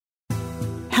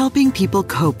helping people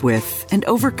cope with and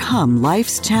overcome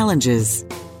life's challenges.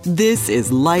 This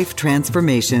is Life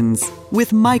Transformations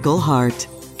with Michael Hart,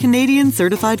 Canadian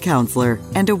Certified Counselor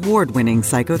and award-winning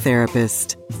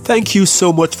psychotherapist. Thank you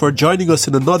so much for joining us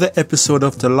in another episode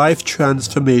of the Life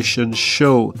Transformation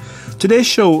Show. Today's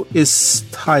show is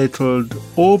titled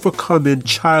Overcoming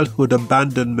Childhood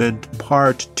Abandonment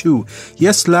Part 2.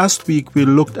 Yes, last week we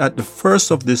looked at the first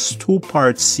of this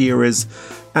two-part series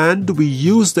and we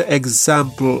used the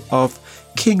example of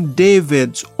King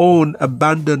David's own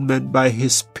abandonment by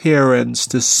his parents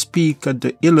to speak and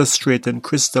to illustrate and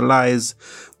crystallize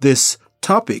this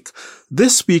topic.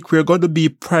 This week, we're going to be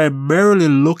primarily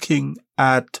looking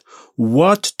at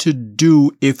what to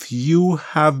do if you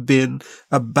have been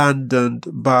abandoned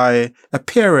by a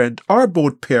parent or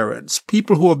both parents.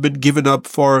 People who have been given up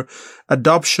for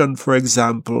adoption, for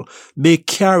example, may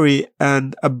carry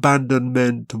an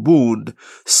abandonment wound.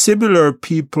 Similar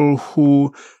people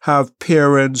who have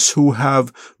parents who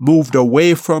have moved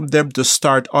away from them to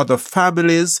start other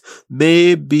families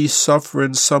may be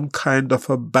suffering some kind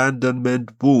of abandonment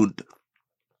wound.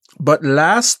 But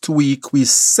last week we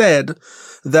said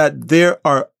that there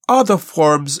are other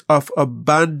forms of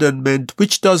abandonment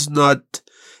which does not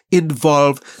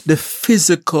involve the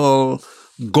physical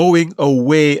going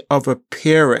away of a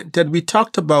parent. And we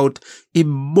talked about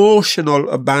emotional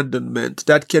abandonment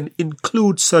that can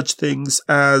include such things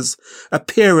as a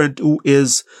parent who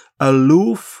is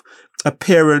aloof, a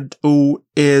parent who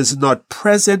is not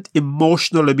present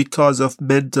emotionally because of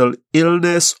mental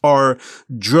illness or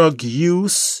drug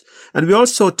use. And we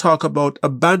also talk about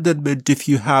abandonment if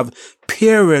you have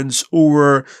parents who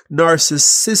were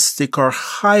narcissistic or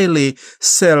highly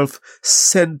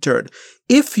self-centered.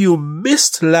 If you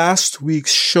missed last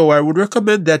week's show, I would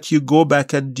recommend that you go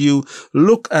back and you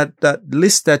look at that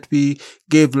list that we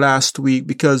gave last week,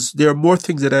 because there are more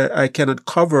things that I cannot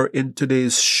cover in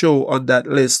today's show on that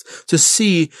list to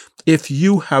see if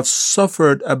you have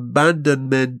suffered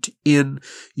abandonment in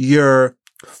your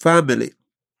family.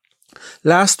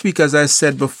 Last week, as I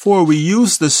said before, we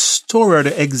used the story,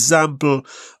 the example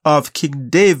of King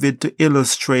David to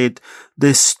illustrate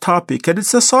this topic. And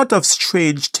it's a sort of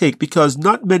strange take because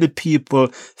not many people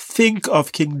think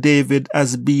of King David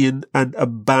as being an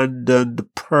abandoned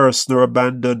person or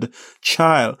abandoned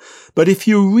child. But if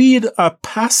you read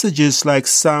passages like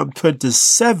Psalm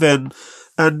 27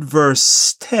 and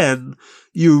verse 10,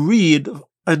 you read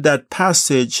in that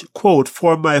passage, quote,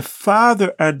 "For my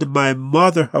father and my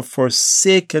mother have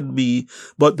forsaken me,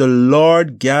 but the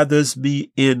Lord gathers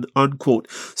me in," unquote.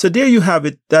 So there you have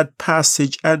it, that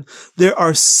passage. And there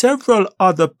are several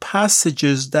other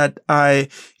passages that I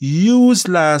used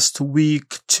last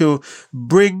week to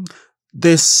bring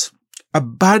this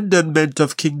abandonment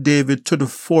of King David to the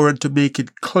fore and to make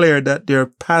it clear that there are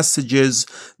passages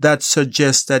that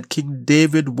suggest that King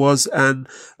David was an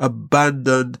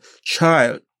abandoned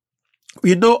child.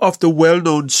 We know of the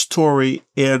well-known story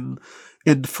in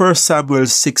 1 Samuel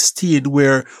 16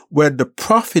 where when the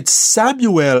prophet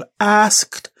Samuel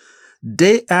asked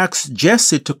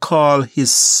Jesse to call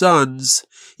his sons,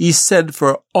 he sent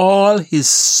for all his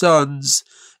sons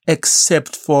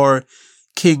except for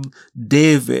King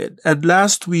David. And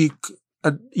last week,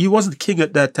 he wasn't king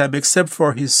at that time except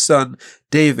for his son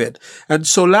David. And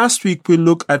so last week we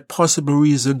looked at possible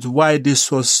reasons why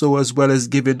this was so, as well as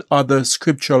giving other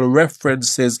scriptural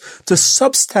references to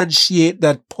substantiate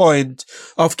that point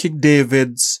of King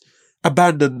David's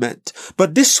abandonment.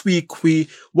 But this week we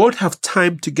won't have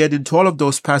time to get into all of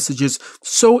those passages.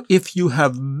 So if you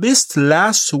have missed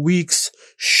last week's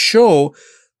show,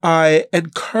 I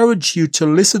encourage you to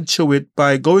listen to it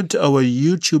by going to our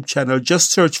YouTube channel.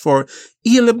 Just search for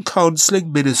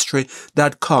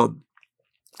ElimCounselingMinistry.com.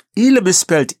 Elim is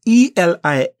spelled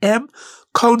E-L-I-M,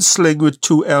 counseling with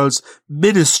 2 L's,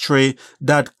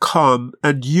 ministry.com,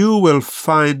 and you will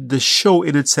find the show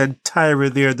in its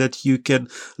entirety there that you can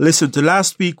listen to.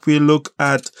 Last week, we looked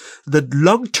at the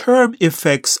long-term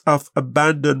effects of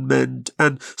abandonment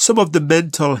and some of the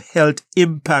mental health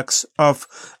impacts of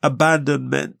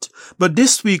abandonment. But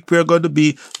this week, we're going to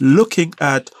be looking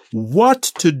at what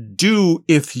to do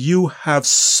if you have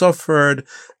suffered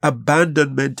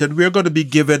abandonment, and we're going to be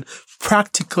given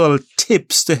practical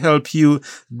tips to help you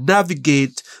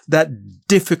navigate that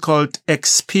difficult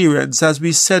experience. As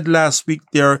we said last week,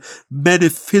 there are many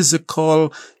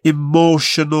physical,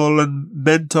 emotional, and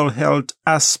mental health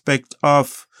aspects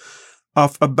of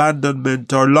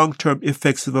abandonment or long-term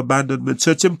effects of abandonment.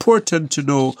 So it's important to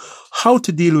know how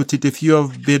to deal with it if you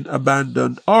have been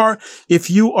abandoned, or if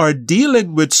you are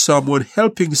dealing with someone,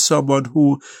 helping someone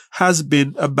who has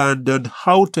been abandoned,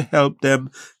 how to help them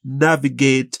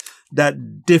navigate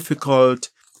that difficult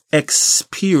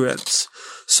experience.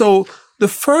 So the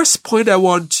first point I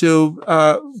want to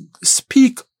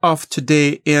speak of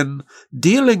today in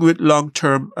dealing with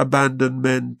long-term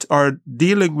abandonment, or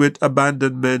dealing with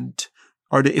abandonment,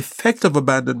 or the effect of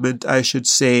abandonment, I should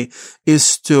say,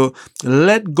 is to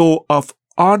let go of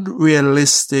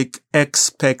unrealistic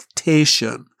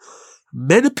expectation.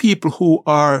 Many people who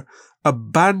are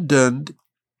abandoned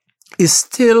is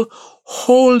still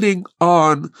holding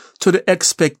on to the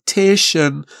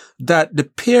expectation that the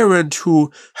parent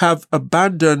who have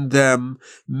abandoned them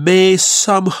may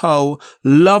somehow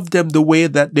love them the way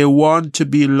that they want to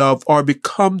be loved, or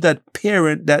become that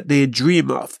parent that they dream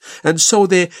of. And so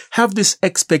they have this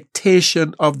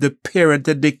expectation of the parent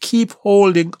that they keep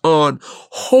holding on,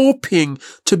 hoping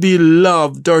to be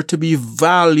loved or to be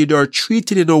valued or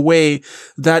treated in a way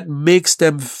that makes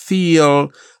them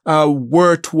feel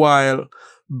worthwhile.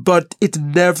 But it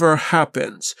never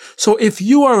happens. So if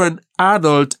you are an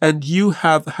adult and you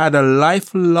have had a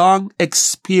lifelong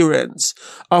experience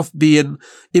of being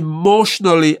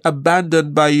emotionally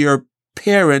abandoned by your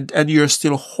parent and you're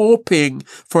still hoping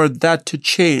for that to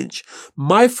change,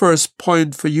 my first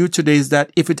point for you today is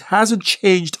that if it hasn't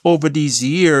changed over these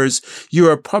years, you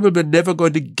are probably never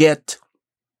going to get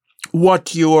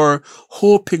what you're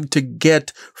hoping to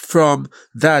get from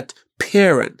that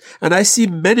parent. And I see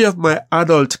many of my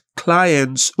adult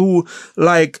clients who,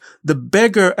 like the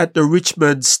beggar at the rich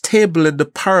man's table in the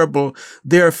parable,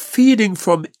 they're feeding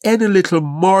from any little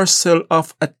morsel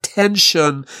of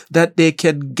attention that they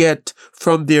can get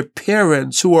from their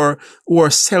parents, who are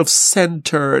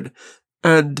self-centered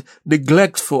and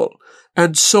neglectful.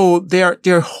 And so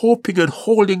they're hoping and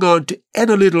holding on to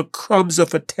any little crumbs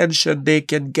of attention they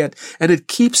can get. And it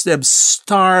keeps them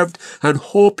starved and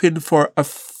hoping for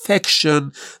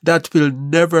affection that will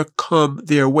never come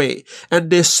their way. And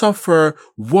they suffer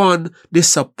one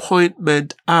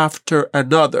disappointment after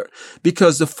another,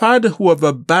 because the father who have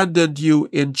abandoned you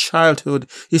in childhood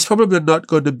is probably not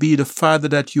going to be the father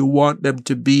that you want them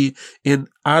to be in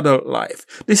adult life.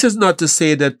 This is not to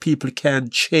say that people can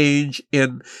change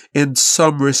in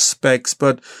some respects,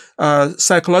 but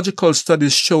psychological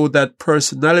studies show that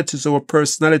personalities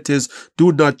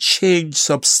do not change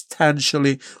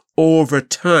substantially over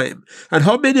time. And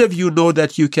how many of you know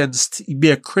that you can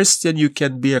be a Christian, you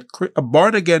can be a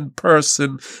born-again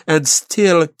person and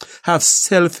still have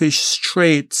selfish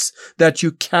traits that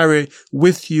you carry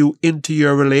with you into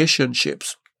your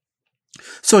relationships?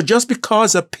 So just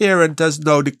because a parent has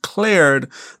now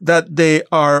declared that they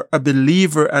are a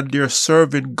believer and they're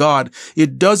serving God,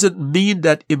 it doesn't mean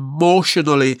that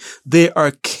emotionally they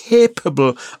are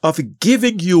capable of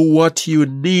giving you what you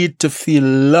need to feel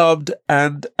loved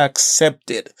and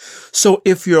accepted. So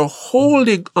if you're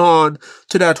holding on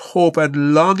to that hope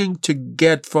and longing to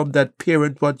get from that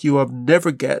parent what you have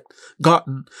never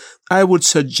gotten, I would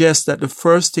suggest that the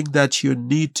first thing that you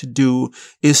need to do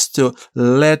is to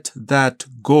let that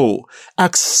go.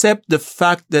 Accept the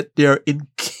fact that they're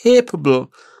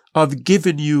incapable of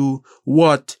giving you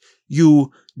what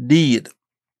you need,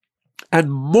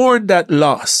 and mourn that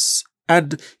loss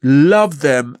and love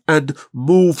them and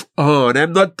move on.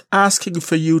 I'm not asking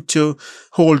for you to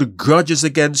hold grudges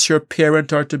against your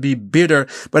parent or to be bitter,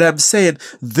 but I'm saying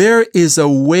there is a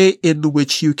way in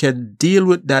which you can deal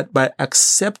with that by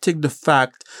accepting the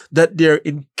fact that they're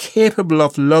incapable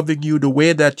of loving you the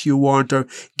way that you want, or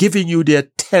giving you the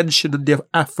attention and the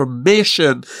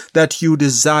affirmation that you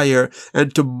desire,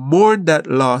 and to mourn that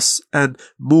loss and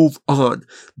move on.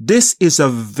 This is a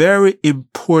very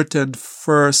important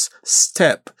first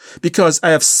step, because I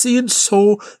have seen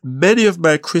so many of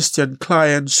my Christian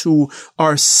clients who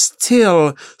are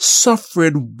still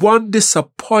suffering one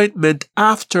disappointment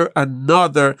after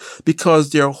another because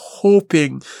they're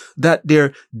hoping that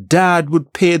their dad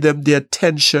would pay them the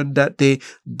attention that they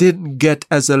didn't get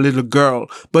as a little girl,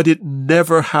 but it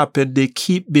never happened. They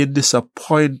keep being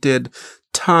disappointed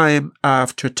time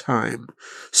after time.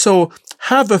 So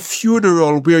have a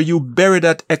funeral where you bury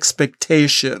that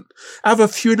expectation. Have a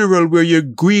funeral where you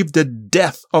grieve the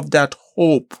death of that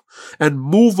hope, and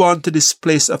move on to this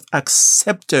place of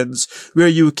acceptance where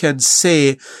you can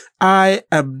say, I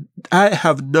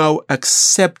have now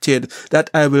accepted that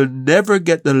I will never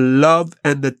get the love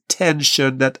and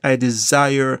attention that I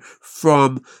desire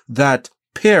from that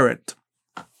parent.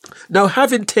 Now,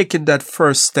 having taken that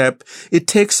first step, it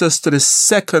takes us to the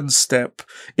second step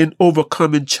in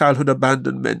overcoming childhood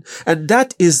abandonment, and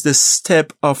that is the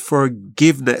step of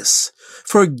forgiveness.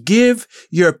 Forgive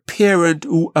your parent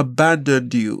who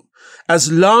abandoned you.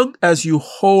 As long as you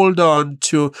hold on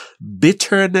to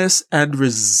bitterness and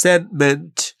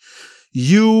resentment,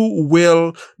 you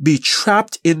will be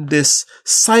trapped in this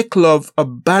cycle of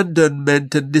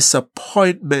abandonment and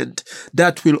disappointment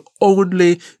that will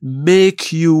only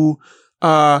make you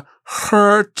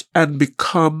hurt and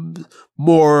become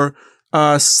more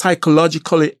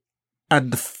psychologically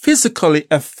and physically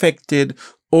affected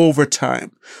over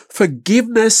time.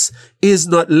 Forgiveness is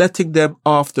not letting them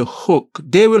off the hook.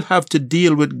 They will have to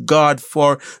deal with God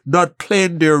for not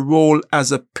playing their role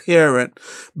as a parent.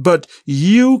 But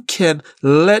you can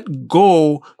let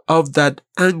go of that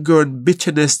anger and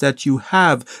bitterness that you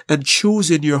have and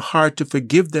choose in your heart to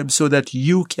forgive them so that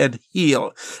you can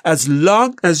heal. As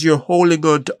long as you're holding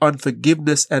on to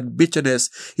unforgiveness and bitterness,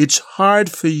 it's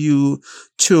hard for you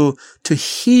to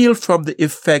heal from the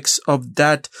effects of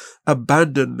that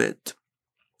abandonment.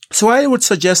 So I would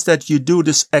suggest that you do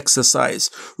this exercise.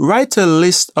 Write a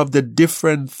list of the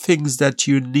different things that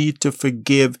you need to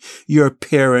forgive your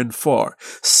parent for.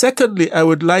 Secondly, I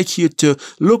would like you to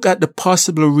look at the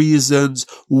possible reasons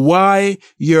why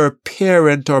your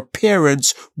parent or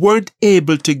parents weren't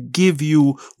able to give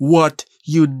you what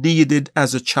you needed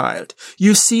as a child.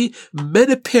 You see,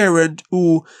 many parents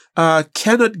who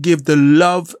cannot give the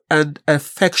love and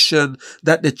affection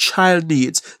that the child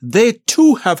needs, they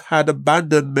too have had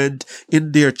abandonment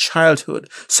in their childhood.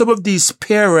 Some of these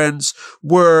parents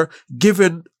were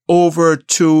given over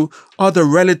to other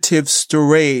relatives to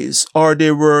raise, or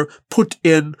they were put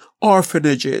in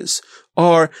orphanages,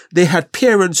 or they had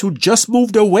parents who just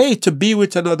moved away to be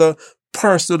with another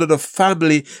person, another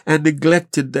family, and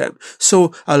neglected them.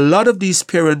 So a lot of these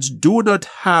parents do not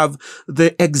have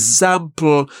the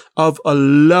example of a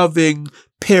loving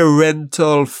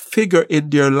parental figure in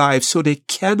their life, so they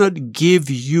cannot give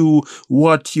you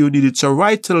what you needed. So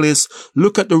write a list,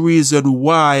 look at the reason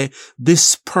why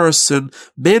this person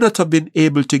may not have been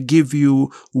able to give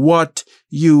you what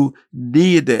you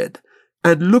needed,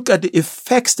 and look at the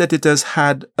effects that it has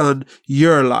had on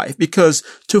your life. Because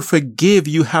to forgive,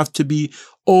 you have to be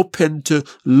open to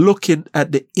looking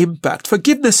at the impact.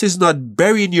 Forgiveness is not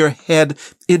burying your head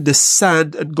in the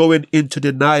sand and going into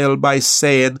denial by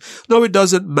saying, no, it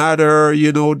doesn't matter.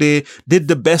 They did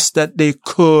the best that they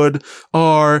could,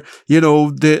 or,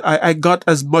 I got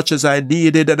as much as I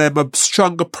needed, and I'm a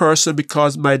stronger person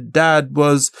because my dad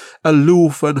was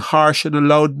aloof and harsh and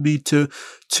allowed me to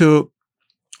do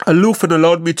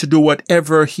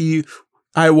whatever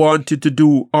I wanted to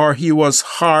do, or he was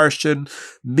harsh and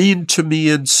mean to me,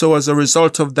 and so as a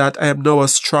result of that, I am now a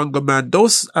stronger man.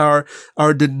 Those are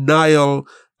denial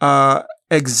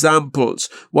examples.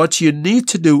 What you need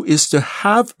to do is to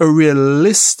have a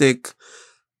realistic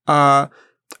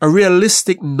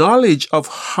knowledge of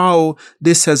how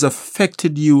this has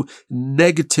affected you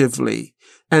negatively,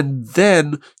 and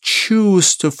then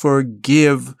choose to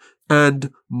forgive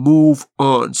and move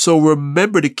on. So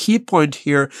remember the key point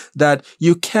here, that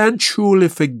you can truly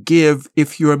forgive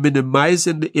if you are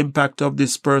minimizing the impact of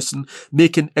this person,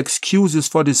 making excuses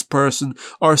for this person,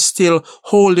 or still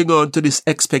holding on to this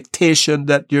expectation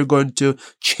that you're going to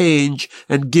change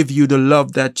and give you the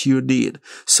love that you need.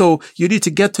 So you need to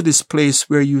get to this place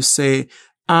where you say,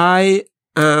 I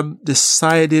am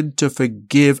deciding to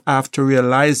forgive after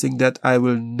realizing that I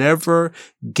will never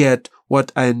get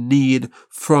what I need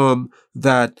from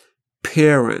that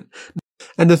parent.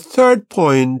 And the third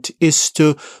point is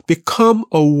to become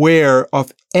aware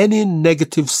of any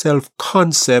negative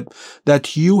self-concept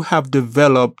that you have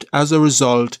developed as a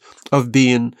result of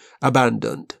being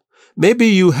abandoned. Maybe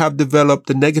you have developed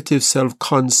the negative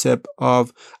self-concept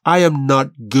of, I am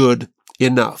not good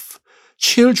enough.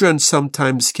 Children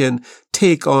sometimes can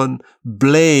take on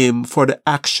blame for the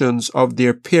actions of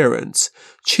their parents.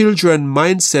 Children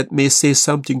mindset may say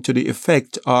something to the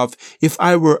effect of, if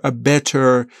I were a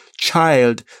better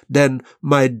child, then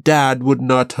my dad would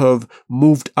not have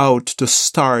moved out to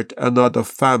start another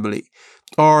family.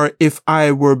 Or if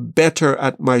I were better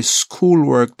at my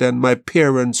schoolwork, then my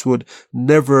parents would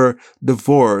never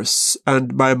divorce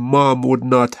and my mom would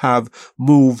not have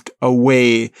moved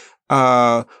away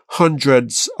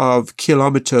hundreds of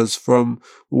kilometers from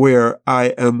where I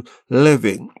am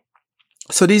living.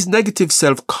 So this negative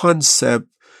self-concept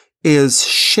is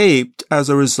shaped as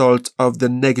a result of the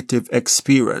negative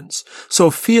experience. So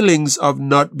feelings of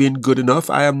not being good enough,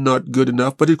 I am not good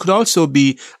enough, but it could also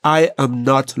be, I am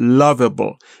not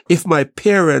lovable. If my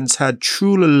parents had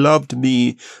truly loved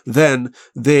me, then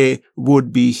they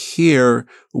would be here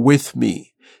with me.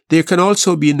 There can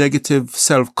also be negative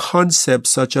self-concepts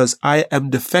such as, I am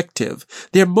defective.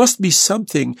 There must be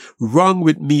something wrong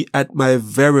with me at my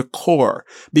very core,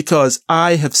 because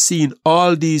I have seen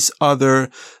all these other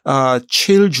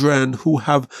children who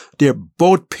have their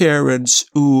both parents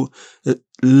who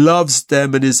loves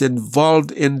them and is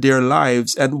involved in their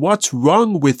lives. And what's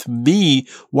wrong with me?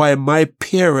 Why my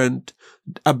parent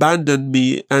abandoned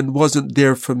me and wasn't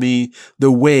there for me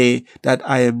the way that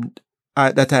I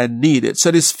needed.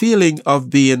 So this feeling of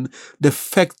being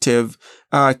defective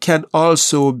can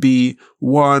also be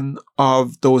one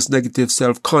of those negative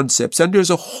self-concepts. And there's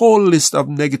a whole list of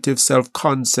negative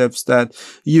self-concepts that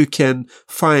you can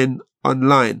find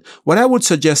online. What I would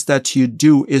suggest that you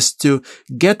do is to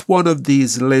get one of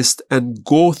these lists and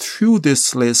go through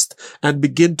this list and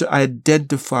begin to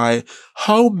identify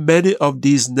how many of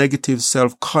these negative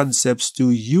self-concepts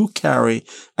do you carry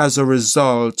as a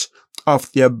result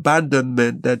of the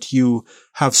abandonment that you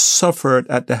have suffered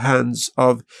at the hands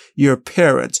of your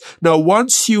parents. Now,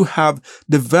 once you have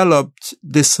developed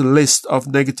this list of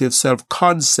negative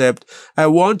self-concept, I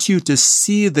want you to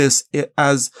see this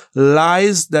as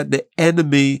lies that the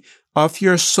enemy of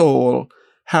your soul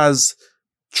has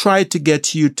tried to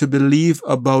get you to believe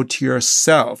about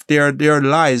yourself. They are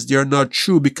lies. They are not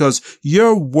true, because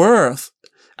your worth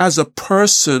as a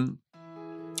person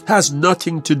has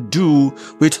nothing to do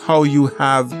with how you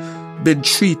have been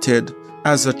treated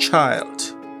as a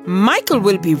child. Michael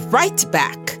will be right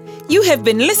back. You have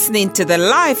been listening to the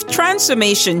Life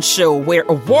Transformation Show, where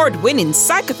award-winning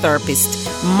psychotherapist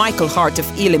Michael Hart of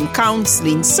Elim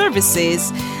Counseling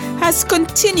Services has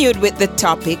continued with the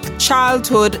topic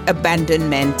Childhood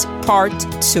Abandonment Part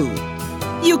 2.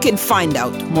 You can find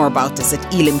out more about us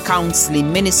at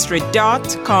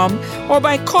elimcounselingministry.com or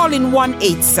by calling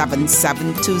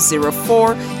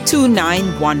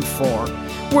 1-877-204-2914,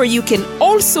 where you can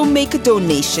also make a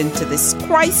donation to this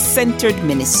Christ-centered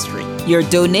ministry. Your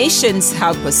donations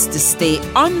help us to stay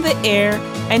on the air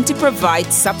and to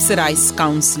provide subsidized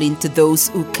counseling to those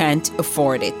who can't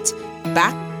afford it.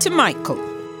 Back to Michael.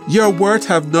 Your worth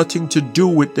have nothing to do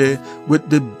with the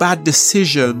bad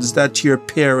decisions that your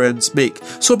parents make.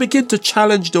 So begin to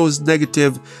challenge those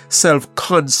negative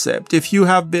self-concept. If you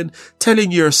have been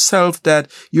telling yourself that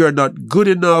you're not good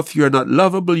enough, you're not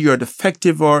lovable, you're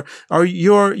defective, or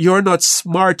you're not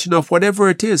smart enough, whatever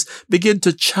it is, begin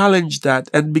to challenge that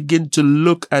and begin to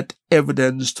look at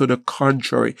evidence to the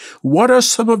contrary. What are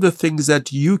some of the things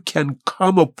that you can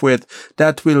come up with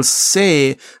that will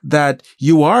say that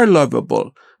you are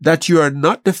lovable, that you are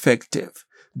not defective,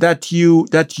 that you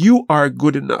are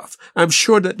good enough? I'm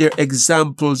sure that there are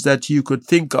examples that you could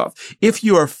think of. If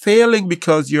you are failing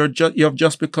because you have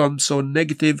just become so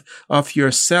negative of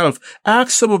yourself,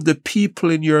 ask some of the people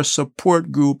in your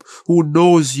support group who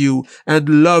knows you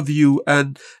and love you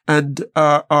and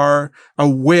are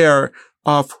aware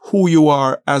of who you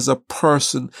are as a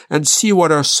person, and see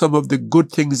what are some of the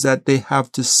good things that they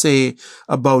have to say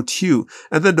about you.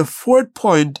 And then the fourth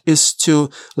point is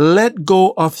to let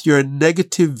go of your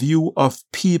negative view of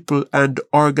people and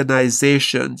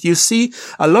organizations. You see,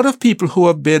 a lot of people who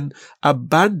have been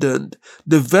abandoned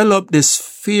develop this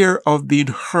fear of being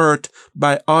hurt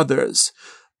by others.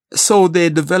 So they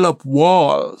develop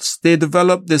walls. They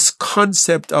develop this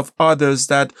concept of others,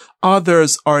 that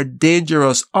others are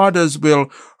dangerous. Others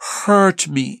will hurt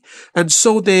me. And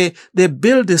so they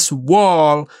build this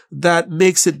wall that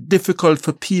makes it difficult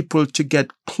for people to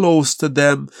get close to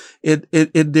them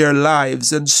in their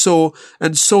lives. And so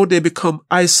they become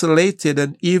isolated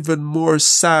and even more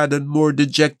sad and more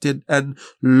dejected and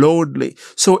lonely.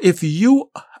 So if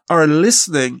you are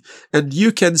listening and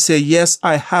you can say, yes,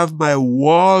 I have my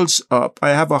walls up,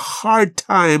 I have a hard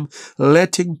time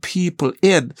letting people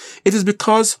in, it is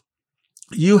because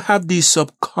you have the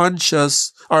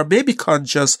subconscious or maybe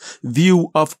conscious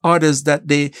view of others that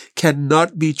they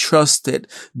cannot be trusted.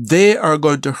 They are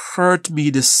going to hurt me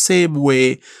the same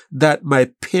way that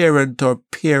my parent or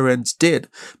parents did.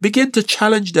 Begin to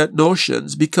challenge that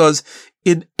notions, because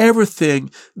in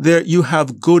everything there you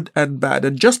have good and bad.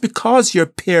 And just because your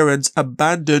parents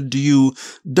abandoned you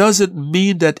doesn't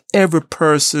mean that every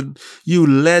person you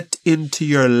let into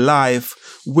your life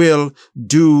will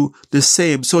do the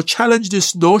same. So challenge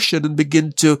this notion and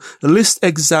begin to list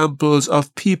examples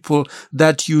of people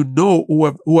that you know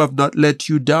who have not let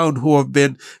you down, who have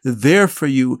been there for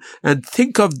you. And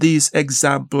think of these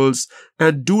examples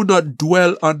and do not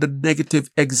dwell on the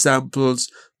negative examples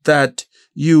that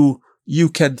you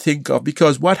can think of.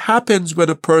 Because what happens when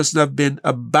a person have been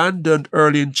abandoned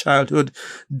early in childhood,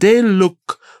 they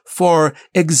look for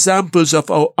examples of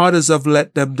how others have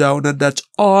let them down, and that's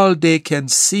all they can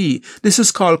see. This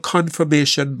is called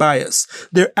confirmation bias.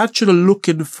 They're actually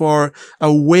looking for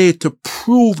a way to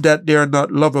prove that they are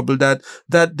not lovable, that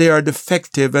they are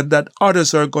defective, and that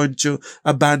others are going to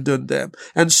abandon them.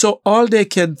 And so all they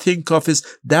can think of is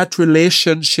that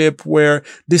relationship where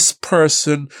this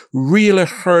person really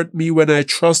hurt me when I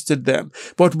trusted them.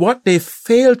 But what they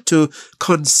fail to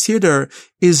consider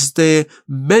is the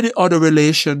many other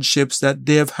relationships that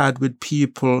they've had with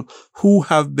people who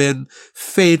have been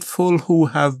faithful, who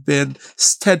have been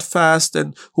steadfast,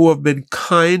 and who have been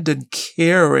kind and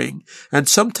caring. And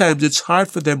sometimes it's hard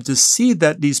for them to see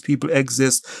that these people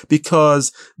exist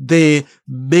because they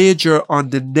major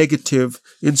on the negative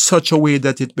in such a way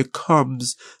that it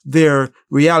becomes their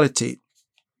reality.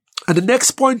 And the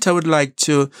next point I would like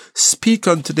to speak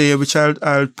on today, which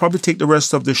I'll probably take the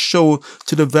rest of the show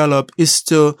to develop, is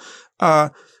to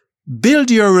build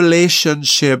your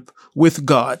relationship with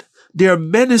God. There are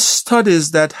many studies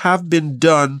that have been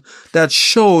done that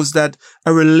shows that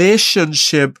a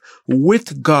relationship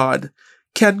with God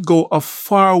can go a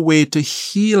far way to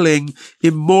healing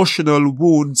emotional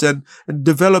wounds and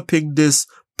developing this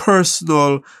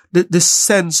personal, this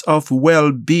sense of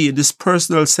well-being, this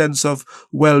personal sense of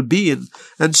well-being.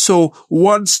 And so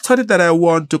one study that I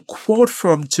want to quote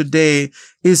from today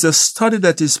is a study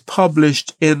that is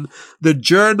published in the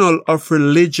Journal of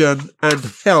Religion and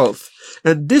Health.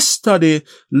 And this study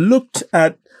looked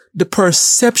at the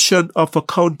perception of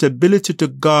accountability to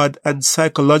God and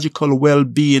psychological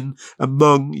well-being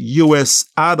among U.S.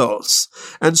 adults.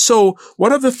 And so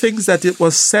one of the things that it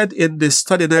was said in this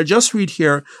study, and I'll just read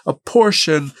here a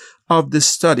portion of the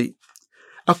study.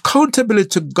 Accountability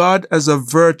to God as a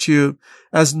virtue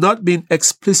has not been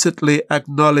explicitly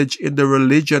acknowledged in the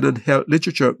religion and health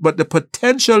literature, but the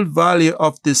potential value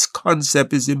of this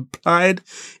concept is implied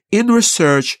in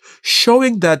research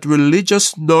showing that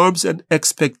religious norms and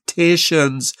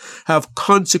expectations have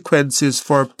consequences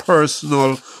for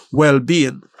personal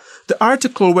well-being. The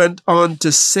article went on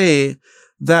to say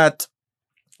that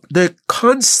the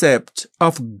concept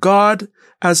of God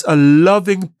as a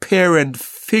loving parent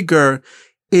figure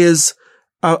is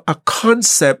a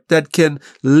concept that can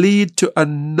lead to a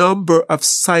number of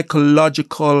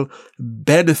psychological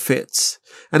benefits.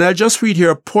 And I'll just read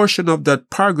here a portion of that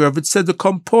paragraph. It said the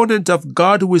component of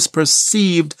God who is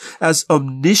perceived as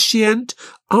omniscient,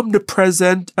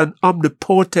 omnipresent, and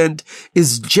omnipotent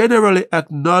is generally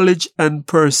acknowledged and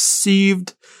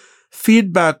perceived.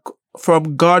 Feedback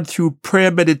from God through prayer,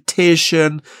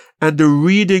 meditation, and the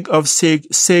reading of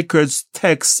sacred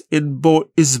texts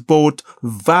is both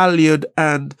valued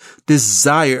and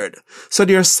desired. So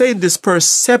they are saying this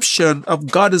perception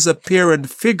of God as a parent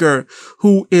figure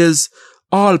who is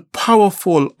all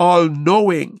powerful, all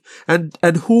knowing, and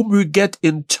whom we get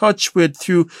in touch with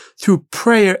through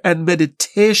prayer and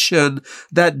meditation,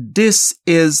 that this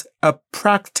is a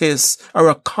practice or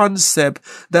a concept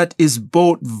that is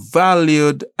both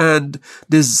valued and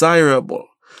desirable.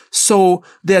 So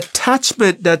the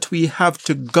attachment that we have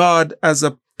to God as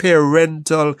a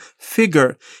parental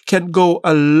figure can go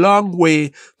a long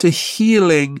way to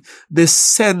healing the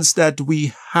sense that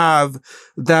we have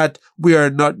that we are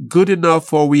not good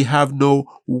enough or we have no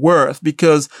worth,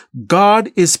 because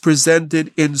God is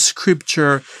presented in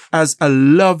Scripture as a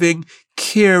loving,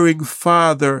 caring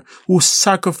Father who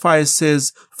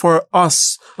sacrifices for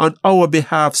us on our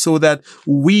behalf so that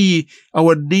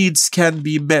our needs can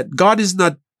be met. God is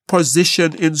not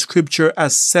positioned in Scripture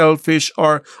as selfish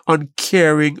or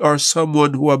uncaring or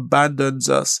someone who abandons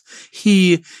us.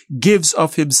 He gives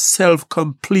of himself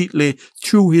completely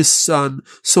through his Son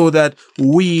so that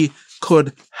we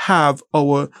could have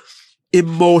our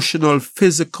emotional,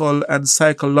 physical, and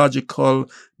psychological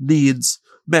needs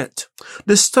met.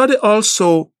 The study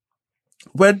also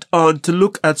went on to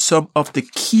look at some of the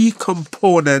key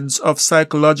components of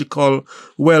psychological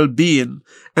well-being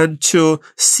and to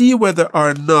see whether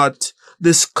or not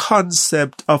this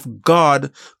concept of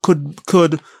God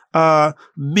could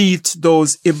meet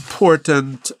those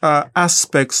important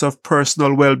aspects of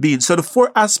personal well-being. So the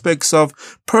 4 aspects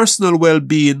of personal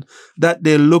well-being that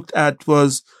they looked at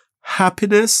was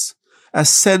happiness, a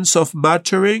sense of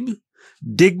mattering,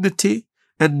 dignity,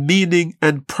 and meaning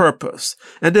and purpose.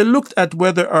 And they looked at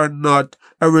whether or not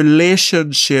a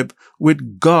relationship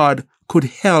with God could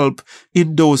help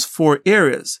in those 4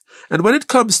 areas. And when it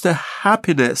comes to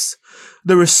happiness,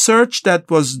 the research that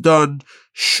was done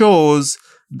shows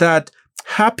that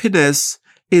happiness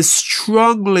is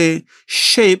strongly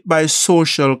shaped by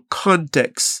social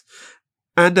context.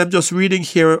 And I'm just reading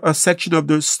here a section of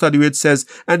the study where it says,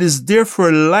 and is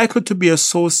therefore likely to be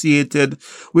associated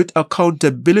with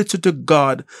accountability to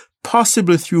God,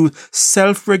 possibly through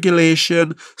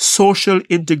self-regulation, social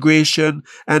integration,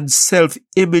 and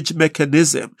self-image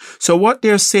mechanism. So what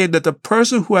they're saying, that a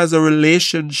person who has a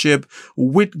relationship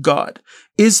with God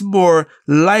is more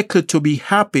likely to be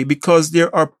happy because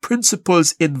there are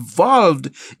principles involved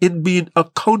in being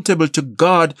accountable to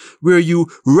God where you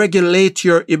regulate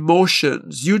your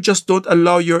emotions. You just don't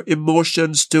allow your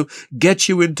emotions to get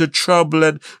you into trouble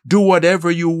and do whatever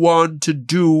you want to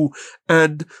do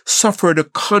and suffer the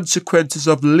consequences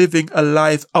of living a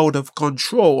life out of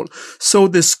control. So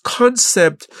this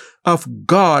concept of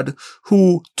God,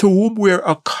 to whom we're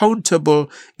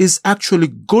accountable, is actually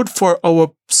good for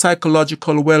our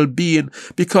psychological well-being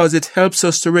because it helps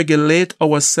us to regulate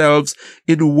ourselves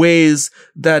in ways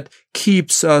that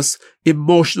keeps us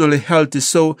emotionally healthy.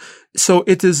 So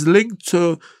it is linked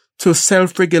to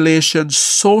self-regulation,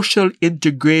 social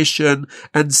integration,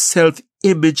 and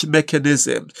self-image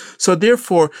mechanisms. So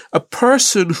therefore, a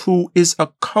person who is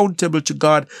accountable to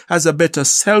God has a better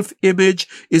self-image,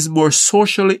 is more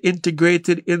socially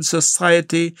integrated in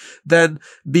society than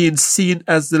being seen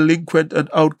as delinquent and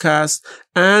outcast,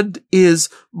 and is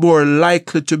more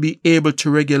likely to be able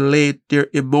to regulate their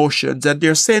emotions. And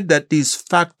they're saying that these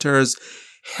factors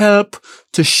help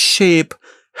to shape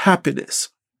happiness.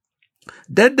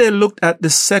 Then they looked at the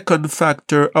second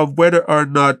factor of whether or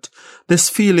not this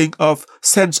feeling of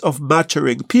sense of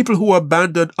mattering. People who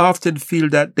abandon often feel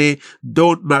that they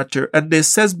don't matter. And they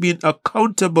says being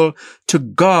accountable to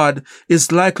God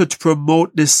is likely to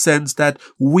promote this sense that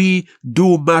we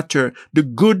do matter. The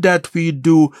good that we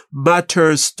do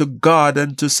matters to God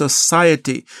and to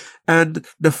society. And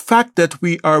the fact that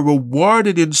we are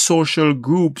rewarded in social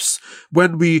groups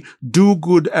when we do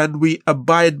good and we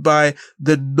abide by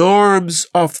the norms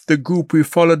of the group, we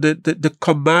follow the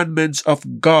commandments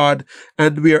of God,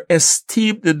 and we are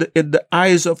esteemed in the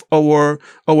eyes of our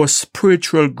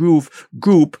spiritual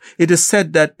group, it is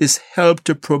said that this helps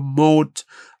to promote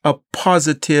a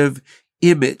positive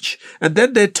image. And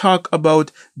then they talk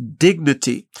about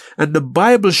dignity. And the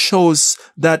Bible shows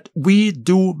that we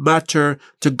do matter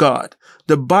to God.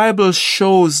 The Bible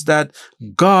shows that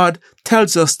God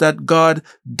tells us that God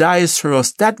dies for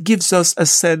us. That gives us a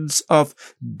sense of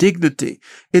dignity.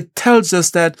 It tells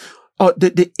us that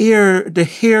the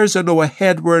hairs on our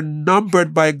head were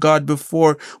numbered by God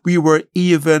before we were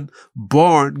even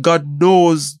born. God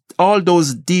knows all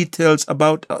those details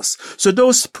about us. So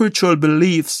those spiritual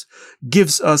beliefs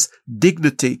gives us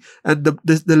dignity. And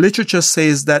the literature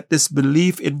says that this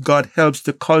belief in God helps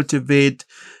to cultivate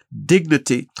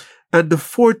dignity. And the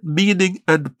fourth, meaning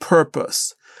and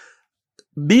purpose.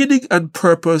 Meaning and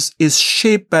purpose is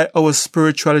shaped by our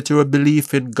spirituality or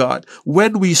belief in God.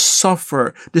 When we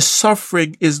suffer, the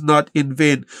suffering is not in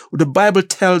vain. The Bible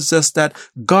tells us that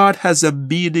God has a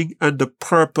meaning and a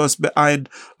purpose behind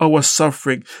our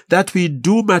suffering, that we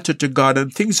do matter to God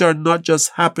and things are not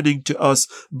just happening to us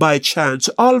by chance.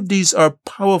 All of these are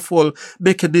powerful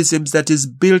mechanisms that is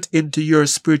built into your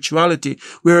spirituality,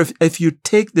 where if you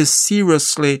take this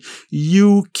seriously,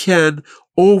 you can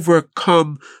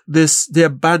overcome the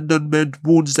abandonment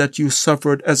wounds that you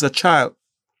suffered as a child.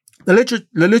 The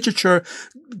literature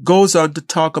goes on to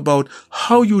talk about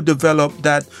how you develop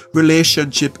that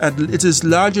relationship, and it is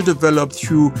largely developed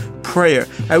through prayer.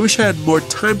 I wish I had more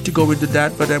time to go into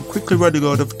that, but I'm quickly running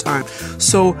out of time.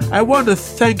 So I want to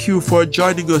thank you for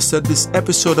joining us on this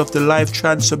episode of the Life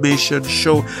Transformation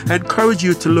Show. I encourage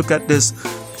you to look at this,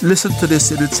 listen to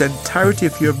this in its entirety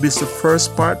if you have missed the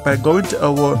first part by going to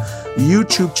our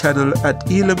YouTube channel at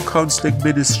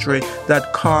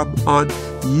elimcounselingministry.com on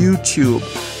YouTube.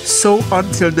 So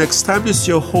until next time, this is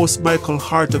your host Michael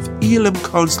Hart of Elim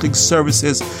Counseling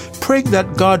Services, praying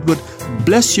that God would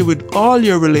bless you with all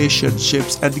your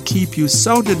relationships and keep you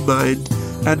sound in mind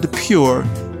and pure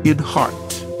in heart.